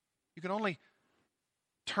 You can only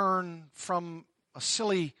turn from a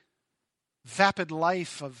silly, vapid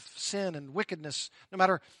life of sin and wickedness, no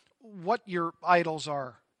matter what your idols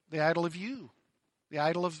are. The idol of you, the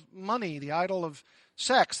idol of money, the idol of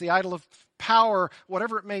sex, the idol of power,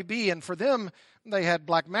 whatever it may be. And for them, they had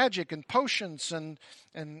black magic and potions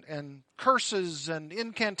and curses and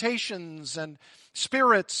incantations and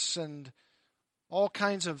spirits and all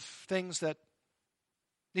kinds of things that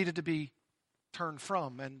needed to be turned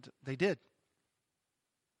from, and they did.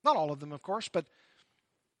 Not all of them, of course, but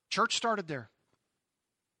church started there.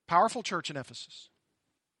 Powerful church in Ephesus.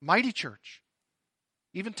 Mighty church.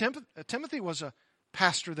 Even Timothy was a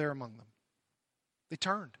pastor there among them. They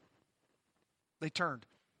turned. They turned.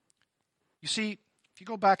 You see, if you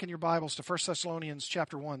go back in your Bibles to 1 Thessalonians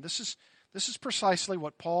chapter 1, this is precisely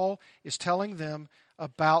what Paul is telling them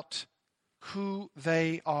about who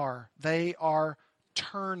they are. They are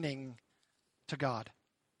turning to God.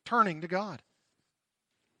 Turning to God.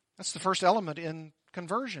 That's the first element in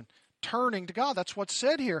conversion. Turning to God. That's what's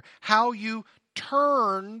said here. How you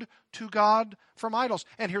turned to God from idols.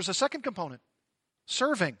 And here's a second component.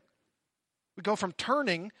 Serving. We go from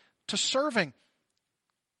turning to serving.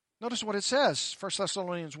 Notice what it says. 1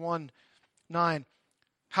 Thessalonians 1:9.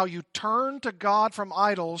 How you turn to God from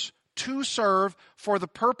idols to serve for the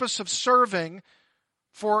purpose of serving,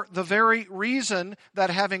 for the very reason that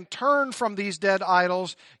having turned from these dead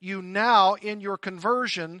idols, you now in your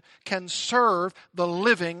conversion can serve the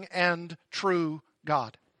living and true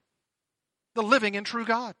God. The living and true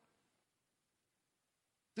God.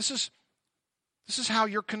 This is how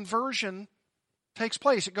your conversion takes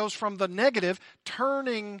place. It goes from the negative,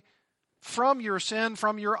 turning from your sin,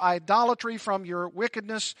 from your idolatry, from your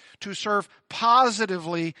wickedness, to serve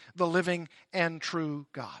positively the living and true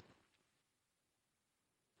God.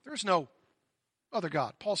 There's no other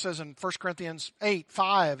God. Paul says in 1 Corinthians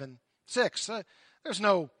 8:5 and 6, there's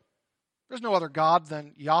no other God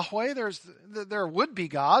than Yahweh. There would be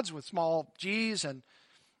gods with small g's,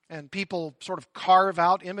 and people sort of carve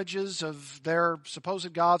out images of their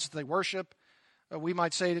supposed gods that they worship. We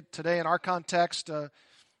might say today in our context,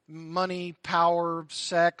 money, power,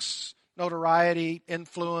 sex, notoriety,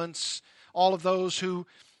 influence, all of those who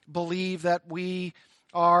believe that we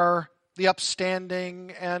are the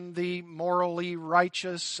upstanding and the morally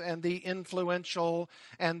righteous and the influential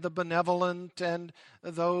and the benevolent, and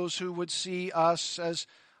those who would see us as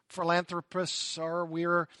philanthropists, or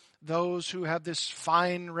we're those who have this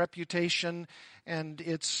fine reputation, and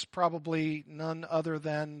it's probably none other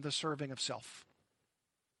than the serving of self.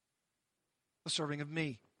 The serving of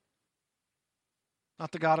me.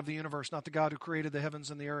 Not the God of the universe, not the God who created the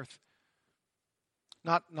heavens and the earth.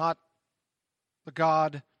 Not the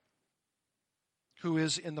God who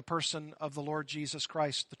is in the person of the Lord Jesus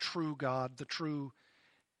Christ, the true God, the true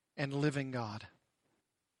and living God.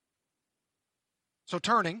 So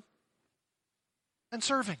turning and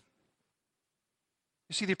serving.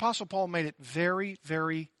 You see, the Apostle Paul made it very,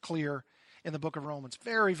 very clear in the book of Romans,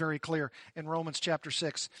 very, very clear in Romans chapter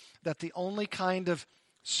 6, that the only kind of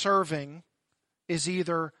serving is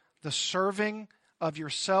either the serving of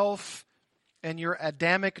yourself and your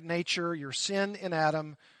Adamic nature, your sin in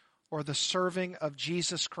Adam, or the serving of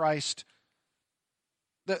Jesus Christ.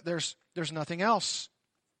 There's nothing else.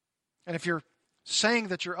 And if you're saying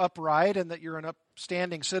that you're upright and that you're an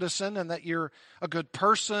upstanding citizen and that you're a good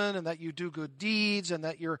person and that you do good deeds and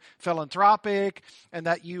that you're philanthropic and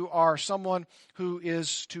that you are someone who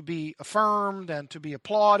is to be affirmed and to be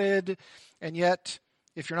applauded, and yet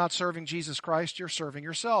if you're not serving Jesus Christ, you're serving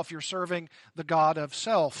yourself. You're serving the God of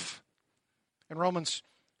self. In Romans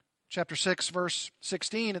chapter 6, verse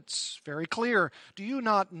 16, it's very clear. Do you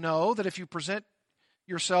not know that if you present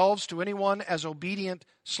yourselves to anyone as obedient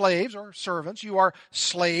slaves or servants, you are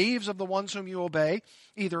slaves of the ones whom you obey,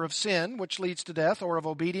 either of sin, which leads to death, or of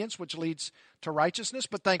obedience, which leads to righteousness?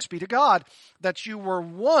 But thanks be to God that you were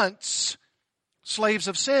once slaves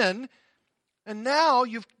of sin, And now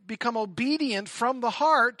you've become obedient from the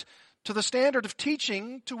heart to the standard of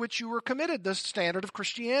teaching to which you were committed, the standard of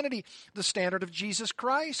Christianity, the standard of Jesus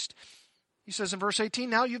Christ. He says in verse 18,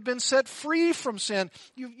 now you've been set free from sin.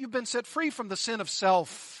 You've been set free from the sin of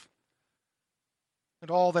self and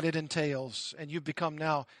all that it entails. And you've become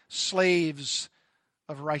now slaves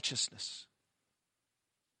of righteousness.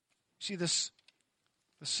 See, the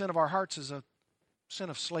sin of our hearts is a sin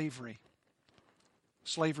of slavery.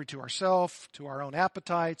 Slavery to ourself, to our own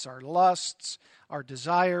appetites, our lusts, our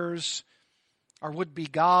desires, our would-be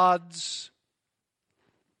gods.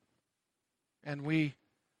 And we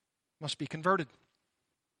must be converted.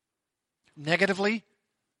 Negatively,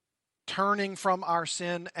 turning from our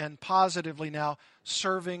sin, and positively now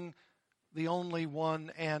serving the only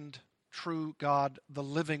one and true God, the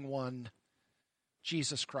living one,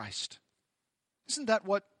 Jesus Christ. Isn't that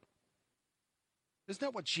what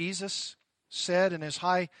Jesus said in his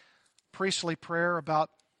high priestly prayer about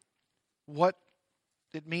what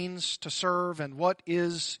it means to serve and what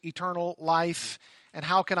is eternal life and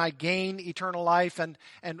how can I gain eternal life and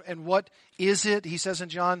what is it? He says in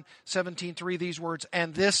John 17:3 these words,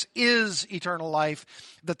 and this is eternal life,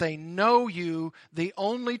 that they know you, the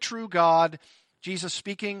only true God, Jesus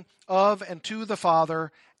speaking of and to the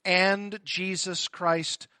Father, and Jesus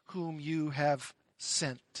Christ whom you have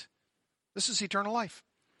sent. This is eternal life.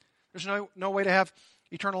 There's no way to have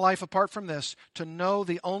eternal life apart from this, to know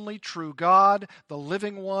the only true God, the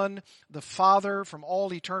living one, the Father from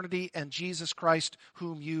all eternity, and Jesus Christ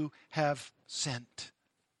whom you have sent.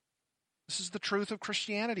 This is the truth of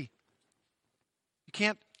Christianity.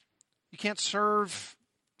 You can't serve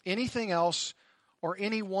anything else or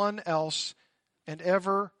anyone else and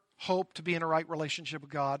ever hope to be in a right relationship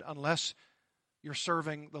with God unless you're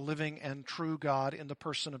serving the living and true God in the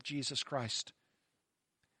person of Jesus Christ.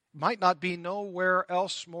 Might not be nowhere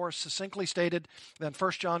else more succinctly stated than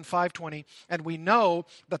 1 John 5:20. And we know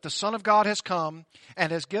that the Son of God has come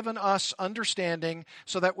and has given us understanding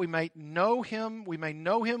so that we may know him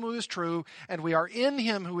who is true, and we are in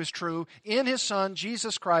him who is true, in his Son,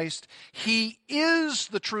 Jesus Christ. He is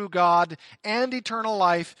the true God and eternal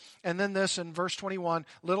life. And then this in verse 21,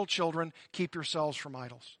 little children, keep yourselves from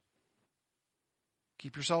idols.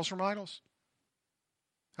 Keep yourselves from idols.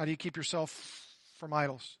 How do you keep yourself from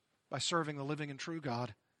idols? By serving the living and true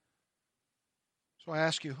God. So I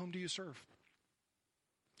ask you, whom do you serve?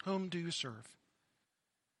 Whom do you serve?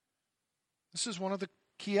 This is one of the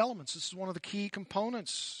key elements. This is one of the key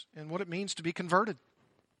components in what it means to be converted.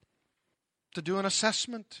 To do an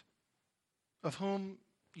assessment of whom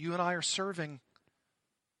you and I are serving.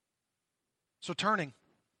 So turning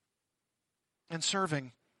and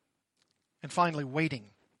serving and finally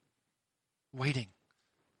waiting. Waiting.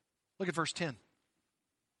 Look at verse 10.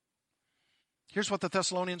 Here's what the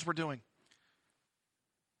Thessalonians were doing.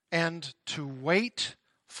 And to wait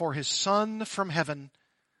for his Son from heaven,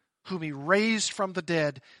 whom he raised from the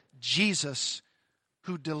dead, Jesus,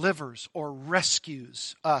 who delivers or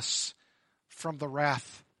rescues us from the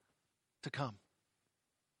wrath to come.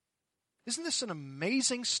 Isn't this an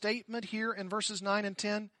amazing statement here in verses 9 and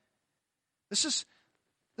 10? This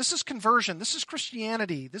is conversion. This is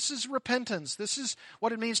Christianity. This is repentance. This is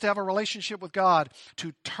what it means to have a relationship with God.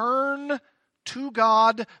 To turn to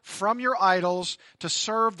God from your idols, to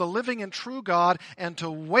serve the living and true God, and to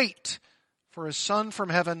wait for his Son from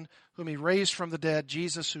heaven, whom he raised from the dead,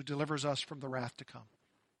 Jesus, who delivers us from the wrath to come.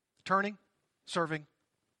 Turning, serving,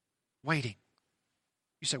 waiting.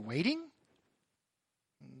 You say, waiting?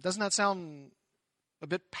 Doesn't that sound a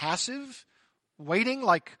bit passive? Waiting,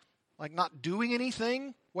 like not doing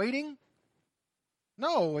anything? Waiting?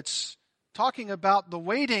 No, it's talking about the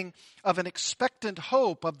waiting of an expectant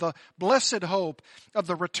hope, of the blessed hope, of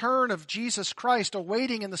the return of Jesus Christ, a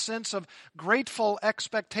waiting in the sense of grateful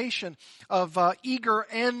expectation, of eager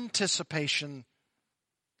anticipation.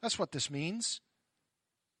 That's what this means.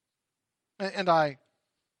 And I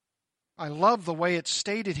love the way it's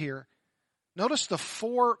stated here. Notice the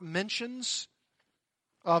 4 mentions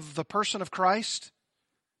of the person of Christ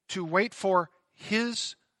to wait for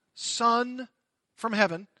his Son from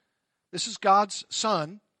heaven. This is God's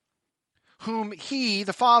Son, whom he,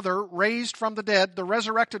 the Father, raised from the dead, the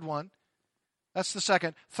resurrected one. That's the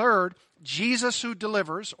second. Third, Jesus who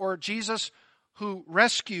delivers, or Jesus who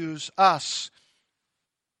rescues us.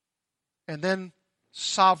 And then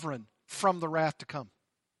sovereign from the wrath to come.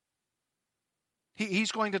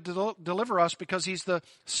 He's going to deliver us because he's the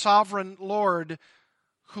sovereign Lord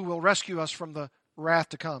who will rescue us from the wrath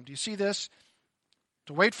to come. Do you see this?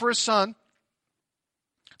 To wait for his Son,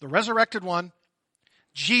 the resurrected one,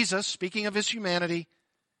 Jesus, speaking of his humanity,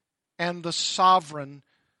 and the sovereign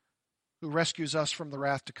who rescues us from the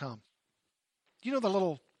wrath to come. Do you know the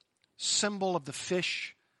little symbol of the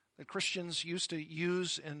fish that Christians used to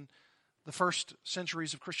use in the first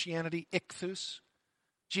centuries of Christianity? Ichthus.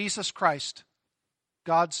 Jesus Christ,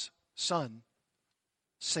 God's Son,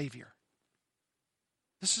 Savior.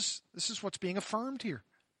 This is what's being affirmed here.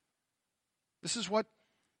 This is what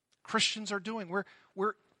Christians are doing.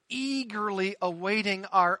 We're eagerly awaiting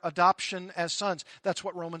our adoption as sons. That's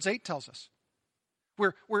what Romans 8 tells us.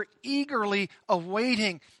 We're eagerly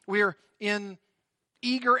awaiting. We're in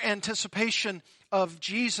eager anticipation of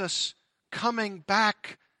Jesus coming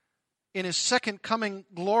back in his second coming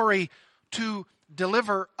glory to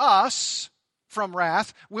deliver us from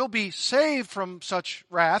wrath. We'll be saved from such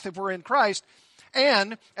wrath if we're in Christ.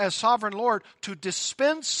 And as sovereign Lord, to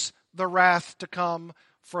dispense the wrath to come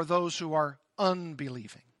for those who are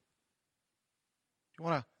unbelieving. You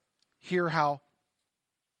want to hear how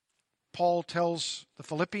Paul tells the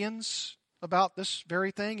Philippians about this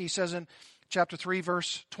very thing? He says in chapter 3,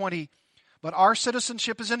 verse 20, "But our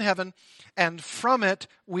citizenship is in heaven, and from it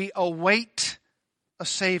we await a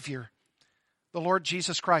Savior, the Lord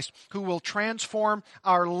Jesus Christ, who will transform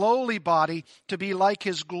our lowly body to be like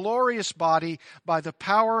his glorious body by the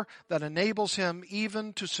power that enables him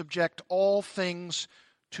even to subject all things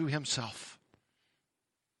to himself."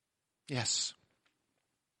 Yes,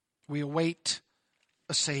 we await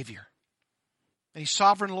a Savior. And he's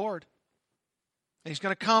sovereign Lord. And he's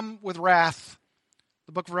going to come with wrath.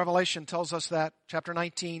 The book of Revelation tells us that, chapter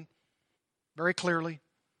 19, very clearly.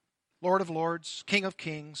 Lord of lords, King of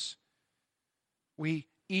kings. We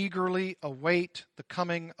eagerly await the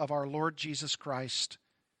coming of our Lord Jesus Christ.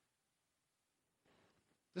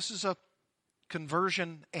 This is a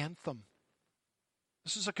conversion anthem.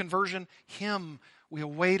 This is a conversion hymn. We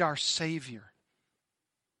await our Savior.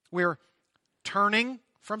 We're turning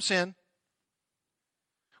from sin.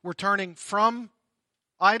 We're turning from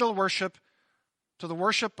idol worship to the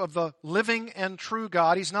worship of the living and true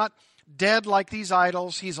God. He's not dead like these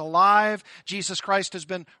idols. He's alive. Jesus Christ has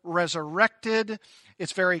been resurrected.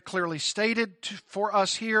 It's very clearly stated for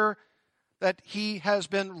us here that he has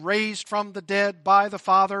been raised from the dead by the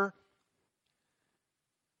Father.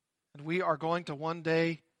 And we are going to one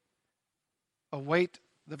day await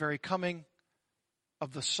the very coming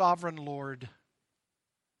of the sovereign Lord,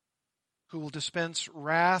 who will dispense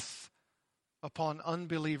wrath upon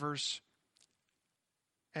unbelievers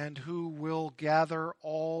and who will gather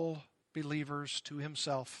all believers to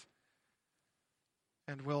himself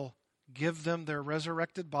and will give them their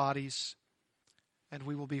resurrected bodies, and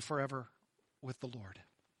we will be forever with the Lord.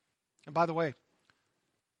 And by the way,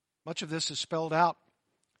 much of this is spelled out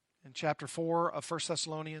in chapter 4 of 1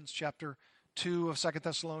 Thessalonians, chapter 2 of 2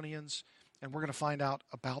 Thessalonians, and we're going to find out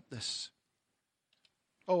about this.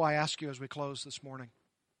 Oh, I ask you as we close this morning,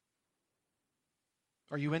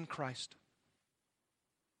 are you in Christ?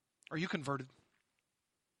 Are you converted?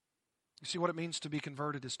 You see, what it means to be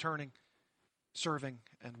converted is turning, serving,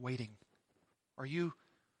 and waiting. Are you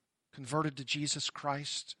converted to Jesus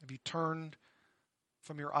Christ? Have you turned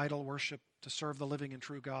from your idol worship to serve the living and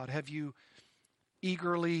true God? Have you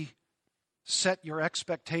eagerly set your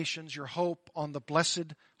expectations, your hope on the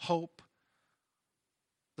blessed hope,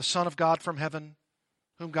 the Son of God from heaven,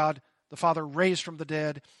 whom God the Father raised from the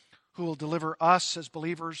dead, who will deliver us as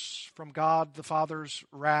believers from God the Father's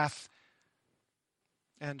wrath,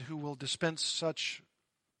 and who will dispense such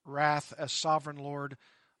wrath as sovereign Lord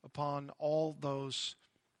upon all those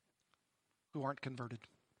who aren't converted,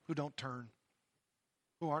 who don't turn,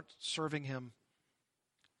 who aren't serving him,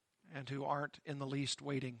 and who aren't in the least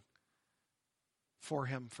waiting for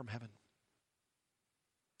him from heaven.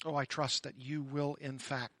 Oh, I trust that you will, in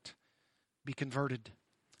fact, be converted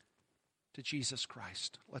to Jesus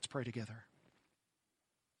Christ. Let's pray together.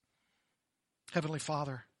 Heavenly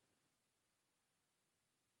Father,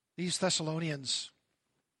 these Thessalonians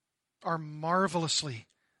are marvelously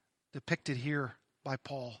depicted here by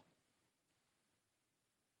Paul.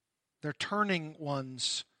 They're turning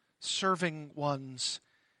ones, serving ones,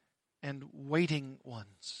 and waiting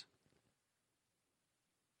ones.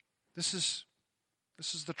 This is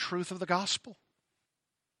the truth of the gospel.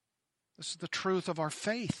 This is the truth of our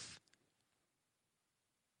faith.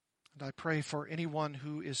 And I pray for anyone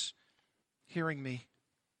who is hearing me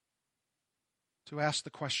to ask the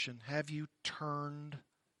question, have you turned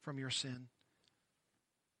from your sin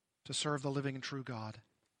to serve the living and true God?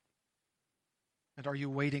 And are you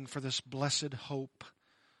waiting for this blessed hope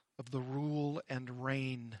of the rule and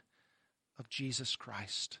reign of Jesus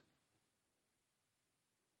Christ?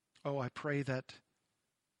 Oh, I pray that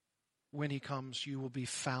when he comes, you will be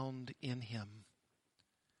found in him,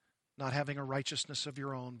 not having a righteousness of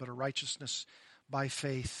your own, but a righteousness by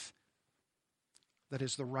faith that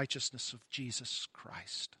is the righteousness of Jesus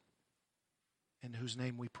Christ, in whose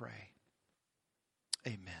name we pray.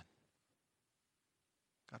 Amen.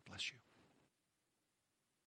 God bless you.